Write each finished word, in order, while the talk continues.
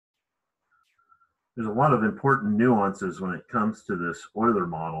there's a lot of important nuances when it comes to this Euler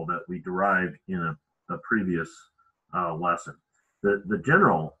model that we derived in a previous lesson. The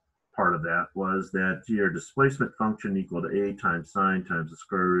general part of that was that your displacement function equal to a times sine times the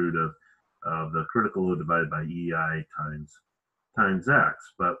square root of the critical load divided by EI times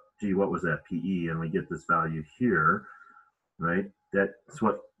x. But gee, what was that PE? And we get this value here, right? That's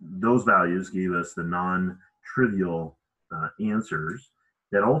what those values gave us the non-trivial answers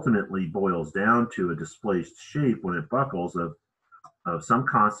that ultimately boils down to a displaced shape when it buckles of some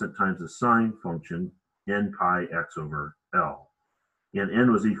constant times the sine function n pi x over L. And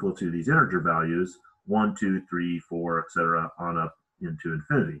n was equal to these integer values, 1, 2, 3, 4, etc., on up into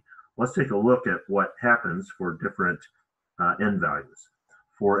infinity. Let's take a look at what happens for different n values.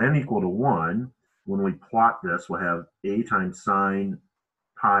 For n equal to 1, when we plot this, we'll have a times sine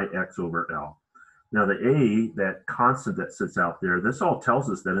pi x over L. Now the a, that constant that sits out there, this all tells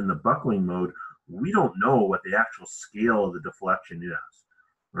us that in the buckling mode, we don't know what the actual scale of the deflection is,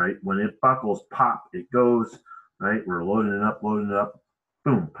 right? When it buckles, pop, it goes, right? We're loading it up,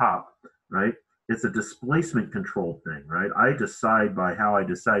 boom, pop, right? It's a displacement controlled thing, right? I decide by how I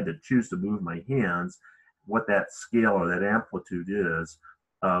decide to choose to move my hands, what that scale or that amplitude is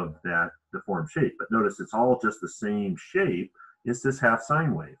of that deformed shape. But notice it's all just the same shape. It's this half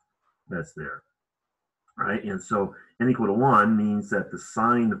sine wave that's there. Right, and so n equal to 1 means that the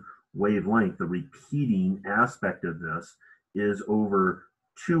sine wavelength, the repeating aspect of this, is over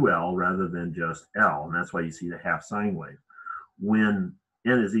 2L rather than just L, and that's why you see the half sine wave. When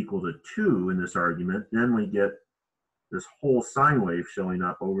n is equal to 2 in this argument, then we get this whole sine wave showing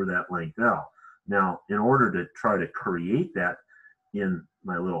up over that length L. Now, in order to try to create that in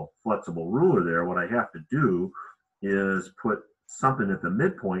my little flexible ruler there, what I have to do is put something at the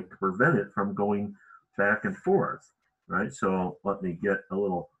midpoint to prevent it from going back and forth, right? So let me get a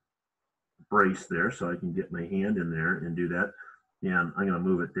little brace there so I can get my hand in there and do that. And I'm going to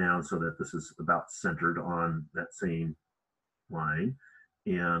move it down so that this is about centered on that same line.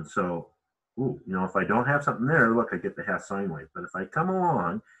 And so, if I don't have something there, look, I get the half sine wave. But if I come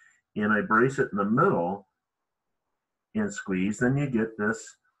along and I brace it in the middle and squeeze, then you get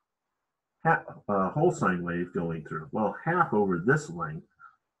this whole sine wave going through. Well, half over this length,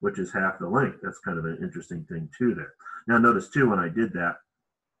 which is half the length. That's kind of an interesting thing too there. Now notice too, when I did that,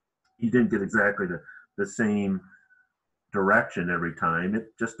 you didn't get exactly the same direction every time.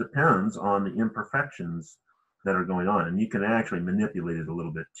 It just depends on the imperfections that are going on. And you can actually manipulate it a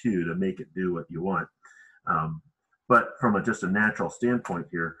little bit too to make it do what you want. But from just a natural standpoint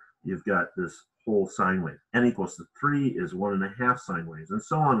here, you've got this whole sine wave. N equals to 3 is 1.5 sine waves, and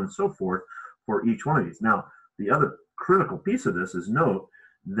so on and so forth for each one of these. Now, the other critical piece of this is note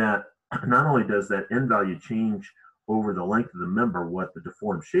that not only does that n value change over the length of the member what the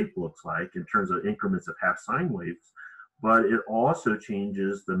deformed shape looks like in terms of increments of half sine waves, but it also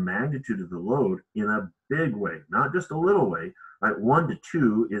changes the magnitude of the load in a big way, not just a little way. Right? 1 to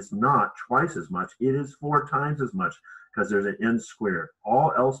 2 is not twice as much. It is 4 times as much because there's an n squared.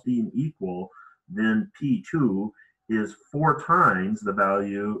 All else being equal, then P2 is 4 times the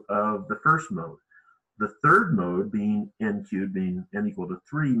value of the first mode. The third mode, being n cubed, being n equal to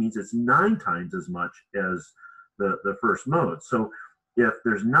 3, means it's 9 times as much as the first mode. So if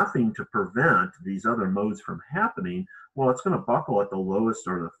there's nothing to prevent these other modes from happening, well, it's going to buckle at the lowest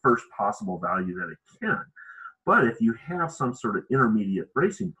or the first possible value that it can. But if you have some sort of intermediate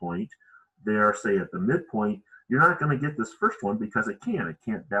bracing point there, say at the midpoint, you're not going to get this first one because it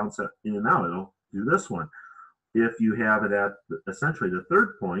can't bounce in and out. It'll do this one. If you have it at essentially the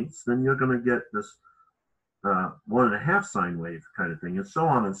third points, then you're going to get this 1.5 sine wave kind of thing, and so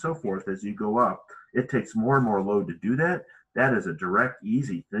on and so forth as you go up. It takes more and more load to do that. That is a direct,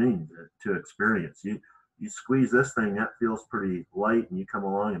 easy thing to experience. You squeeze this thing, that feels pretty light, and you come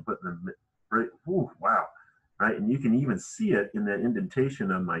along and put in the right, wow, right? And you can even see it in that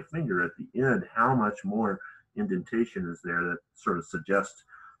indentation of my finger at the end, how much more indentation is there that sort of suggests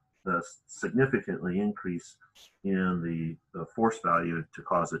the significantly increase in the force value to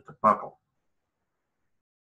cause it to buckle.